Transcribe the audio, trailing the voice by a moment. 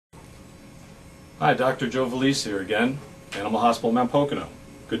Hi, Dr. Joe Valise here again, Animal Hospital Mount Pocono.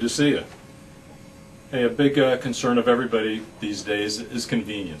 Good to see you. Hey, a big concern of everybody these days is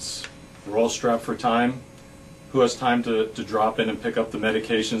convenience. We're all strapped for time. Who has time to drop in and pick up the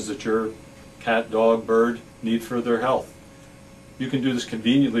medications that your cat, dog, bird need for their health? You can do this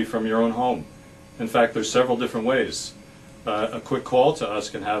conveniently from your own home. In fact, there's several different ways. A quick call to us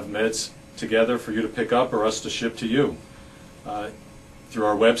can have meds together for you to pick up or us to ship to you. Through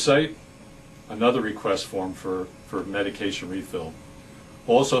our website, another request form for medication refill.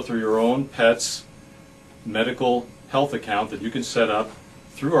 Also through your own pet's medical health account that you can set up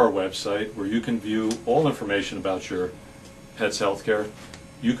through our website, where you can view all information about your pet's health care.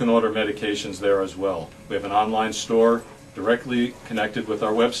 You can order medications there as well. We have an online store directly connected with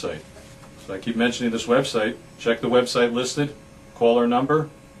our website. So I keep mentioning this website. Check the website listed, call our number,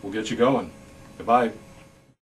 we'll get you going. Goodbye.